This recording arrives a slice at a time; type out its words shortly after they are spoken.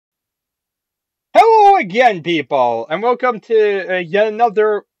again, people, and welcome to yet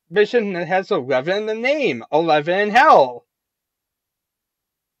another mission that has 11 in the name. 11 in hell.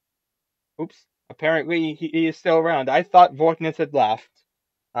 Oops. Apparently, he is still around. I thought Vorkness had left.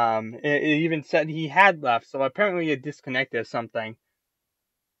 It even said he had left, so apparently he disconnected or something.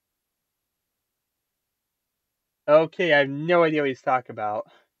 Okay, I have no idea what he's talking about.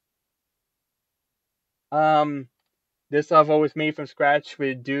 This level was made from scratch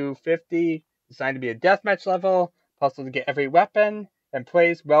with do 50, designed to be a deathmatch level, puzzle to get every weapon, and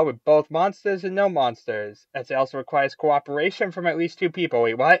plays well with both monsters and no monsters, as it also requires cooperation from at least 2 people.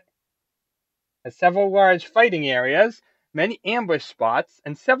 Wait, what? Has several large fighting areas, many ambush spots,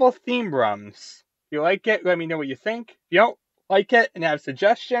 and several theme rooms. If you like it, let me know what you think. If you don't like it and have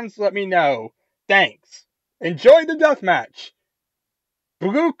suggestions, let me know. Thanks. Enjoy the deathmatch!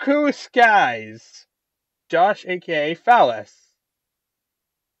 Blue Cool Skies. Josh, a.k.a. Phallus.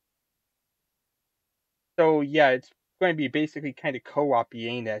 So, yeah, it's going to be basically kind of co-op-y,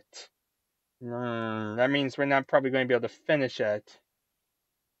 ain't it? That means we're not probably going to be able to finish it.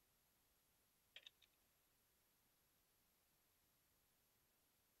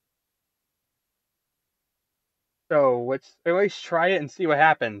 So, let's at least try it and see what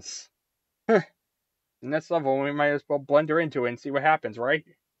happens. In this level, we might as well blunder into it and see what happens, right?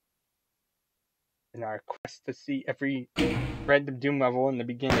 In our quest to see every random Doom level in the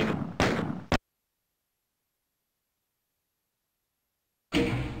beginning.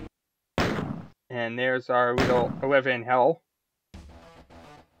 And there's our little 11INHELL.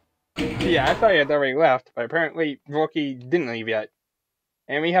 Yeah, I thought he had already left, but apparently Rocky didn't leave yet.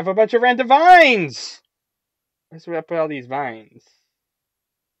 And we have a bunch of random vines! Where's we put all these vines?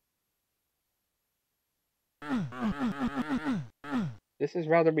 This is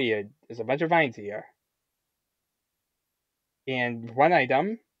rather weird. There's a bunch of vines here. And 1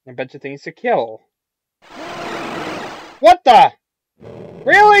 item, and a bunch of things to kill. What the?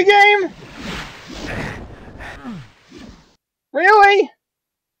 Really, game? Really?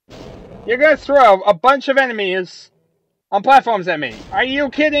 You're gonna throw a bunch of enemies on platforms at me. Are you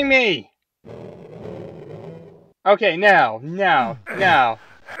kidding me? Okay, now.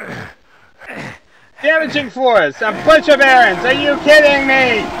 Damaging floors, a bunch of errands. Are you kidding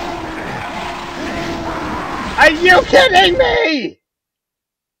me? Are you kidding me?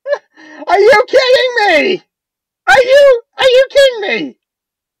 Are you kidding me? Are you kidding me?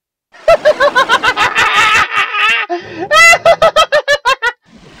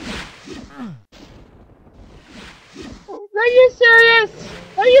 Are you serious?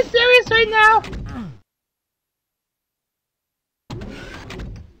 Are you serious right now?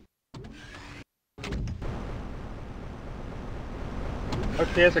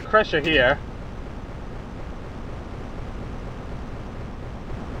 Okay, there's a crusher here.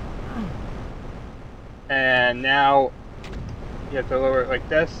 And now you have to lower it like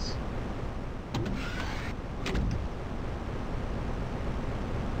this.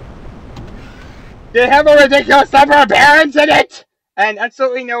 They have a ridiculous number of barons in it! And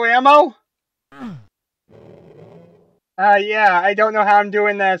absolutely no ammo? Yeah, I don't know how I'm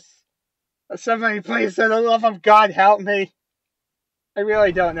doing this. Somebody please, for the love of God, help me. I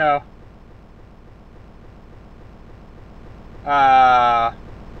really don't know.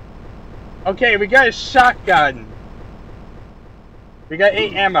 Okay, we got a shotgun. We got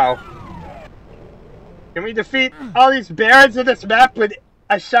 8 ammo. Can we defeat all these barons in this map with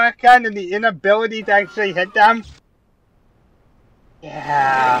a shotgun and the inability to actually hit them?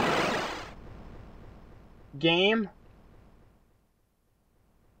 Yeah. Game?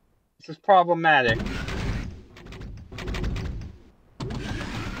 This is problematic.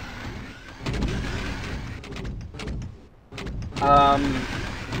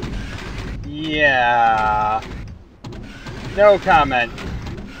 Yeah. No comment.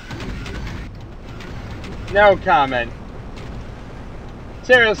 No comment.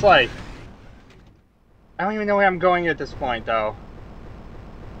 Seriously. I don't even know where I'm going at this point, though.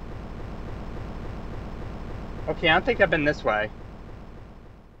 Okay, I don't think I've been this way.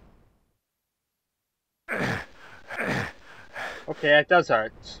 Okay, it does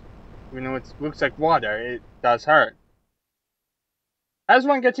hurt. Even though it looks like water, it does hurt. How does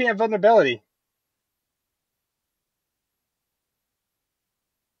one get to invulnerability?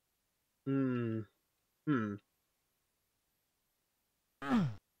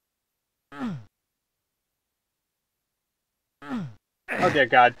 Oh dear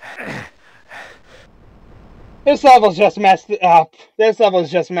God. This level's just messed up. This level's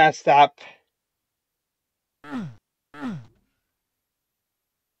just messed up.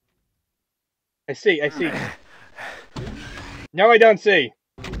 I see. No, I don't see.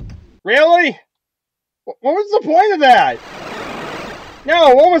 Really? What was the point of that?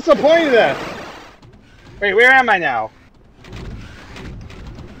 No, what was the point of this? Wait, where am I now?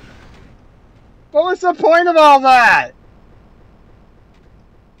 What was the point of all that?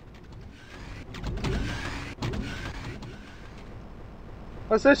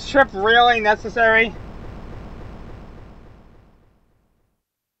 Was this trip really necessary?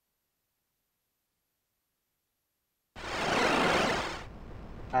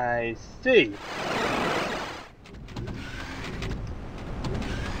 I see.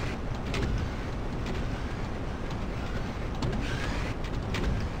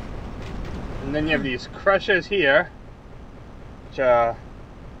 And then you have these crushers here,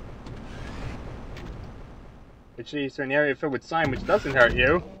 which leads to an area filled with slime, which doesn't hurt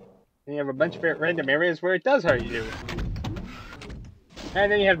you. Then you have a bunch of random areas where it does hurt you.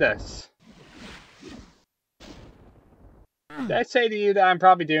 And then you have this. Did I say to you that I'm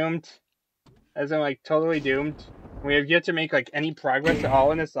probably doomed? As in, like, totally doomed? We have yet to make, like, any progress at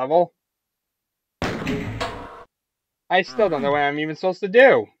all in this level? I still don't know what I'm even supposed to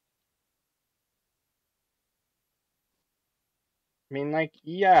do. I mean, like,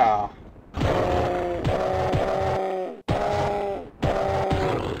 yeah.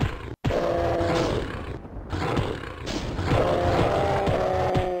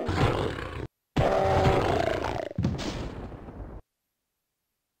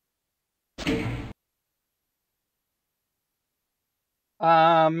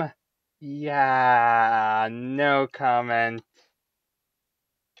 Yeah, no comment.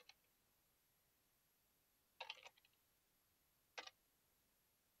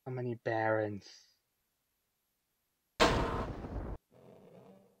 How many barons?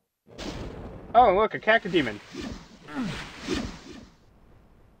 Oh, look, a cacodemon.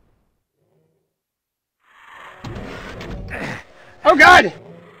 Oh god!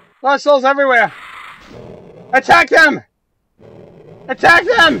 Lost souls everywhere! Attack them! Attack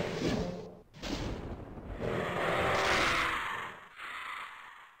them!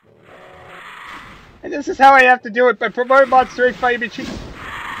 And this is how I have to do it, by promoting monster and fighting between.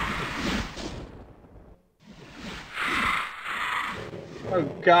 Oh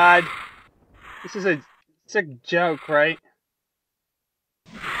god. This is a sick joke, right?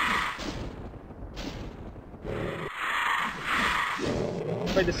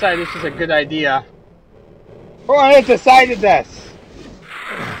 I decided this is a good idea. Who has decided this?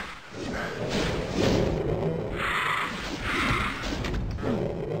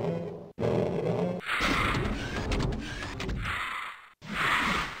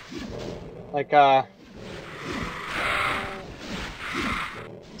 Like,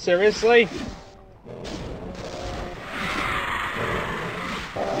 seriously?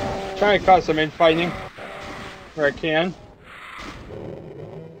 Trying to cause some infighting where I can.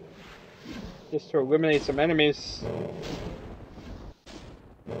 Just to eliminate some enemies.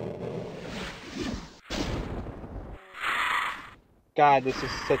 God, this is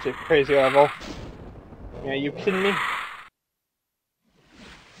such a crazy level. Yeah, you kidding me?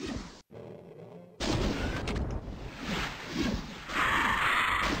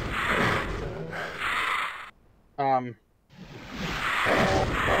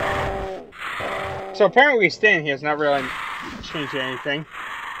 So apparently staying here is not really changing anything.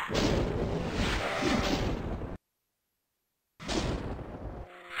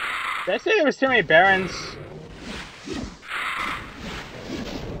 Did I say there was too many barons?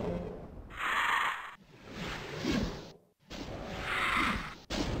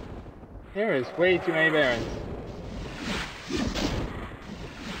 There is way too many barons.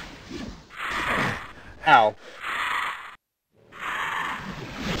 Ow.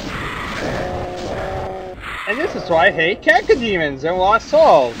 And this is why I hate cacodemons and lost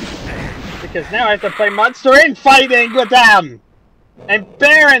souls. Because now I have to play monster infighting with them! And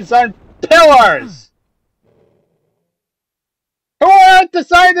barons on pillars! Who on earth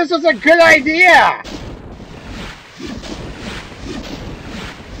decided this was a good idea?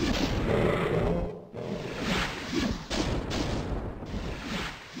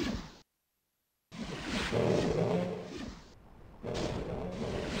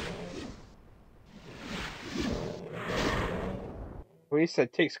 At least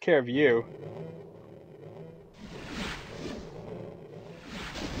it takes care of you.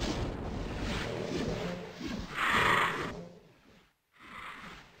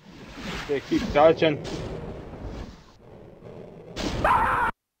 They keep dodging.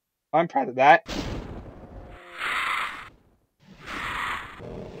 I'm proud of that.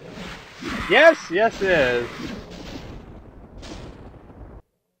 Yes, yes it is.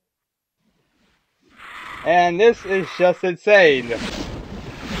 And this is just insane.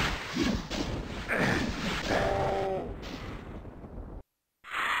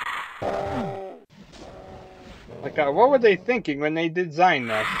 Like, what were they thinking when they designed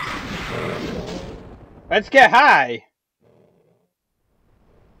this? Let's get high!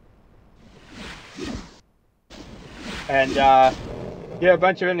 And, get a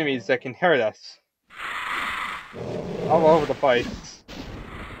bunch of enemies that can hurt us. All over the place.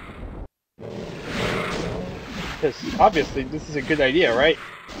 Because, obviously, this is a good idea, right?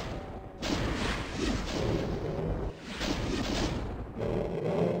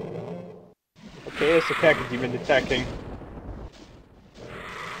 Okay, it's a package you've been detecting.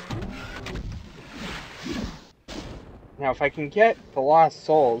 Now, if I can get the Lost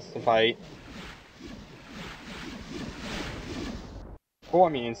Souls to fight for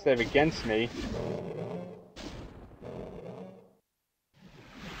me instead of against me.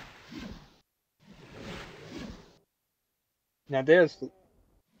 Now, there's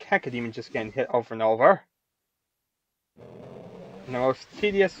Cacodemon just getting hit over and over. And the most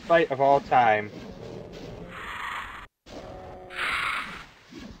tedious fight of all time.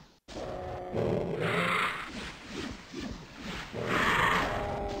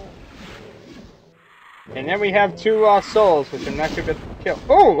 And then we have 2 Lost Souls, which I'm not going to kill.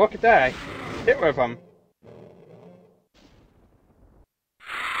 Oh, look at that! I hit with them.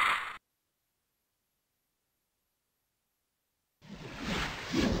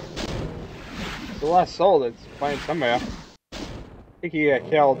 The Lost Soul that's playing somewhere. I think he got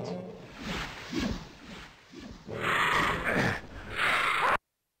killed.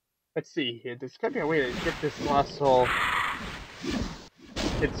 Let's see here. There's gotta be a way to get this Lost Soul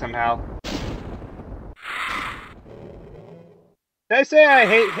hit somehow. Did I say I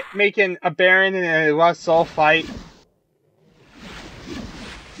hate making a Baron and a Lost Soul fight?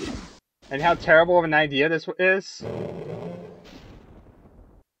 And how terrible of an idea this is?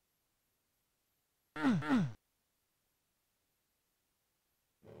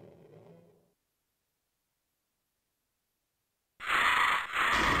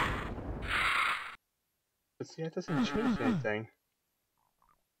 But see, that doesn't change anything.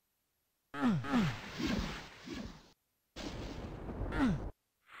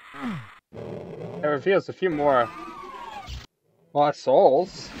 It reveals a few more Lost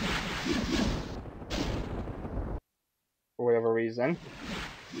Souls. For whatever reason.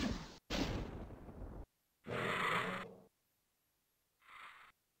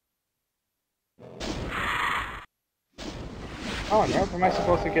 Oh no, am I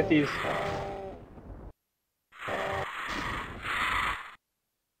supposed to get these?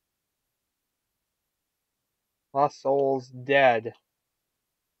 Lost Souls dead.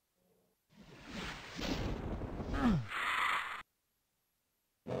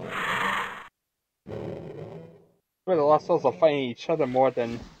 Where the Lost Souls are fighting each other more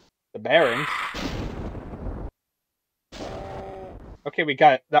than the Barons. Okay, we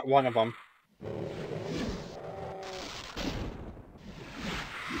got that one of them.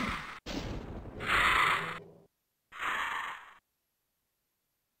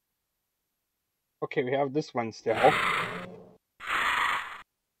 Okay, we have this one still.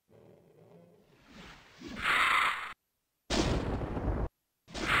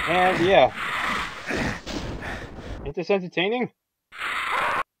 And yeah. Ain't this entertaining?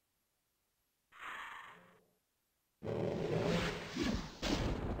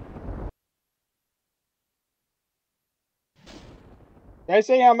 Did I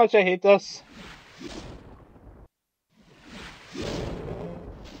say how much I hate this?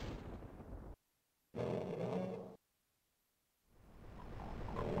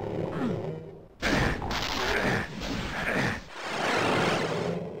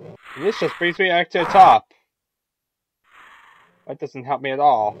 And this just brings me back to the top. That doesn't help me at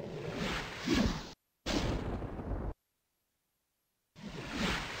all.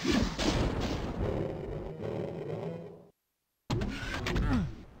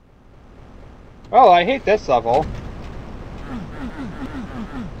 Oh, I hate this level.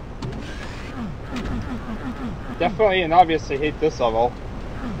 Definitely and obviously hate this level.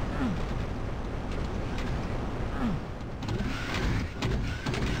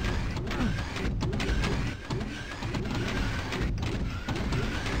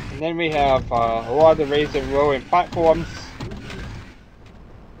 And then we have a lot of the raised and rolling platforms.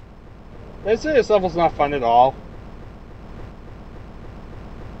 This level's not fun at all.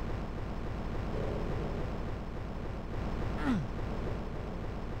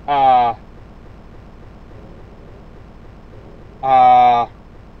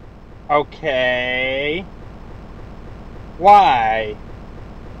 Okay. Why?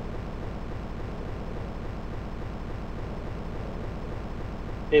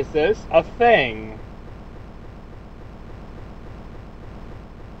 Is this a thing?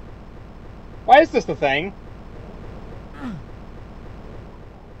 Why is this a thing?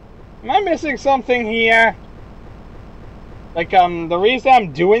 Am I missing something here? Like, the reason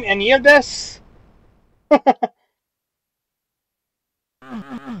I'm doing any of this?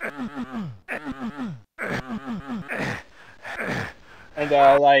 And,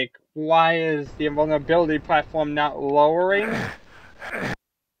 like, why is the invulnerability platform not lowering?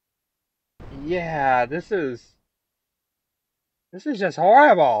 Yeah, this is just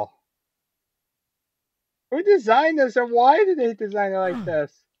horrible. Who designed this, and why did they design it like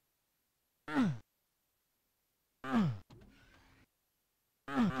this?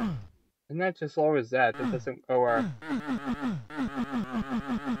 And not just lower as that, it doesn't lower.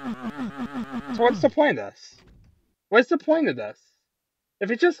 So what's the point of this? What's the point of this? If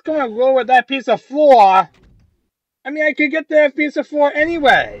it's just gonna lower that piece of floor, I mean, I could get that piece of floor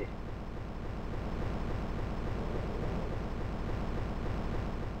anyway.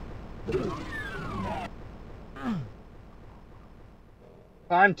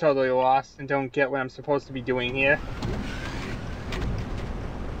 I'm totally lost and don't get what I'm supposed to be doing here.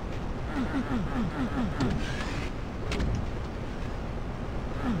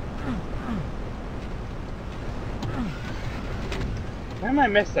 What am I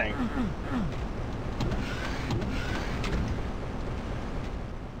missing?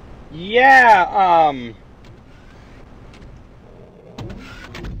 Yeah,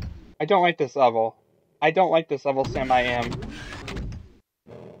 I don't like this level. I don't like this level, Sam, I am.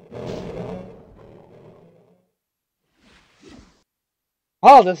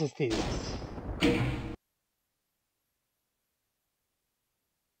 Oh, this is tedious.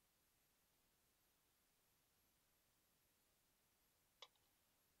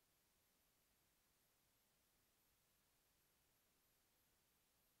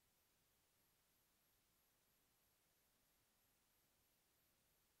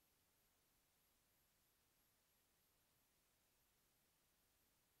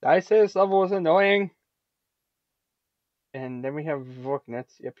 Did I say this level was annoying? And then we have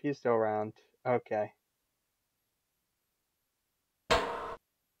Vorknitz. Yep, he's still around. Okay.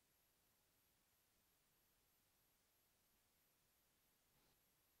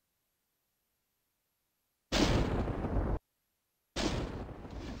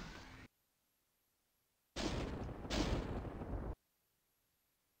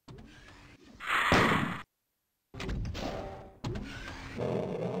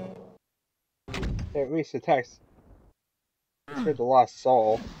 At least the text. It's for the lost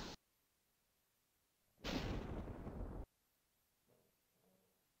soul.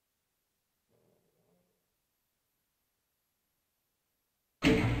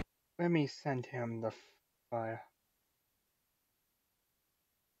 Let me send him the file.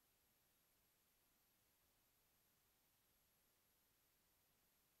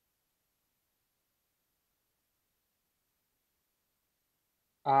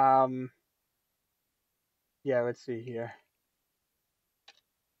 Yeah, let's see here.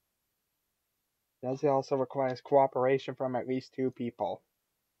 Does it also requires cooperation from at least 2 people?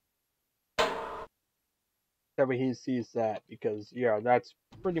 That way he sees that, because, yeah, that's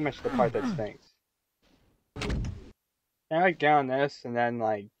pretty much the part that stinks. Can I, like, get on this and then,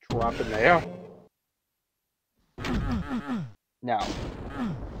 like, drop it there? No.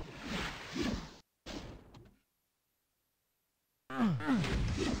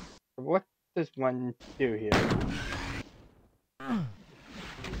 What does one do here?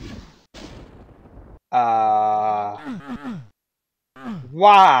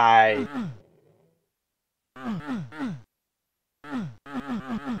 Why?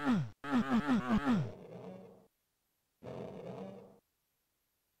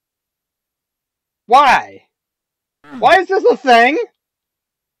 Why? Why is this a thing?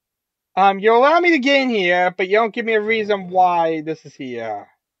 You allow me to get in here, but you don't give me a reason why this is here.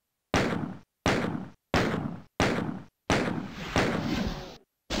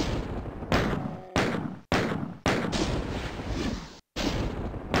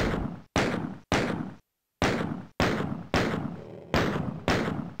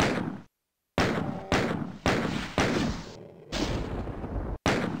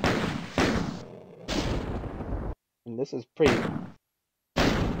 And this is pretty... I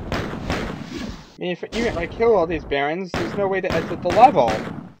mean, if even if I kill all these barons, there's no way to exit the level.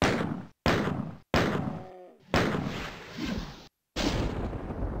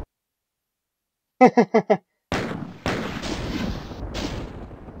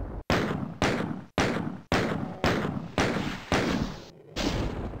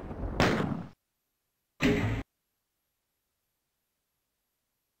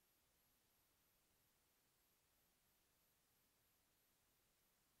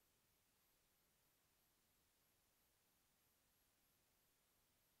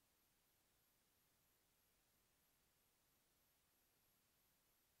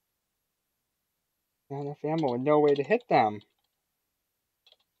 Not enough ammo and no way to hit them.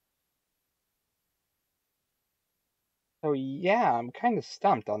 So yeah, I'm kind of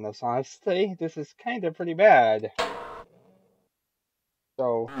stumped on this, honestly. This is kind of pretty bad.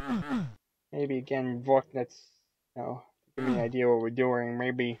 So, maybe again, Vorknitz, give me an idea what we're doing,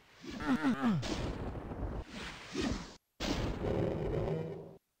 maybe.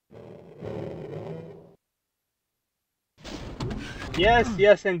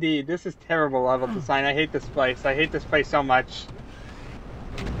 Yes, indeed. This is terrible level design. I hate this place. I hate this place so much.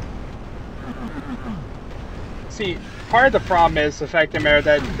 See, part of the problem is the fact of the matter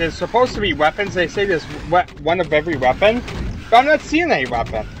that there's supposed to be weapons. They say there's one of every weapon, but I'm not seeing any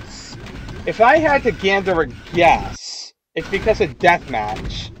weapons. If I had to gander a guess, it's because of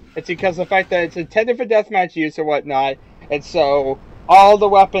deathmatch. It's because of the fact that it's intended for deathmatch use or whatnot, and so all the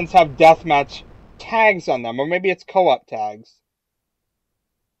weapons have deathmatch tags on them, or maybe it's co-op tags.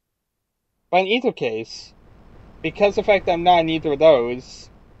 But in either case, because of the fact that I'm not in either of those,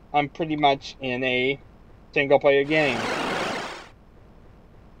 I'm pretty much in a single-player game.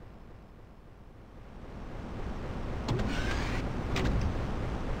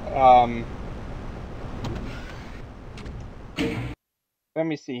 Let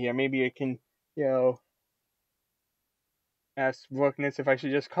me see here. Maybe I can, ask Vorknitz if I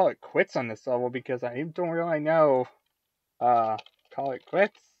should just call it quits on this level, because I don't really know. Call it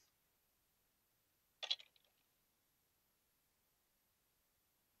quits?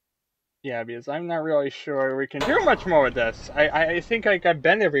 Yeah, because I'm not really sure we can do much more with this. I think I've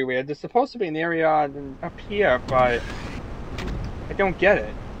been everywhere. There's supposed to be an area up here, but I don't get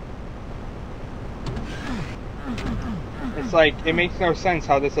it. It's like, it makes no sense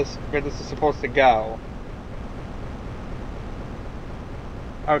how where this is supposed to go.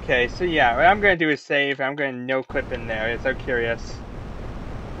 Okay, so yeah, what I'm going to do is save. I'm going to no-clip in there. It's so curious.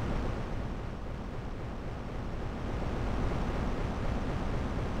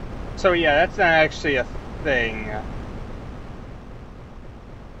 So yeah, that's not actually a thing.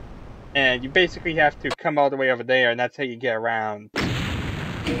 And you basically have to come all the way over there, and that's how you get around.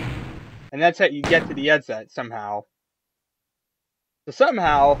 And that's how you get to the exit, somehow. So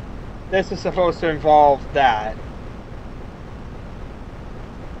somehow, this is supposed to involve that.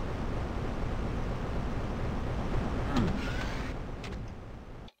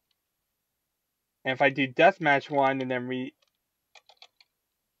 And if I do Deathmatch 1 and then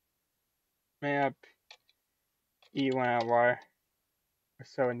map E1 or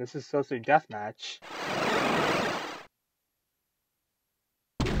so, and this is supposed to be Deathmatch.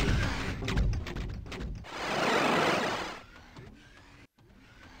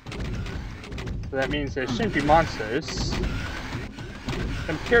 So that means there shouldn't be monsters.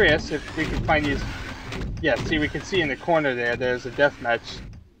 I'm curious if we can find these. Yeah, see, we can see in the corner there's a deathmatch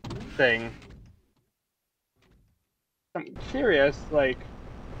thing. I'm curious, like,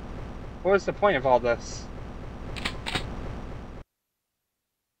 what was the point of all this?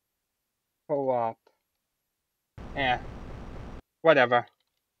 Co-op. Whatever.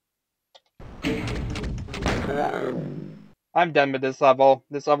 I'm done with this level.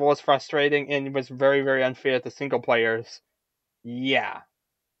 This level was frustrating and was very, very unfair to single players. Yeah.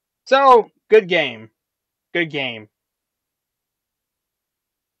 So, good game. Good game.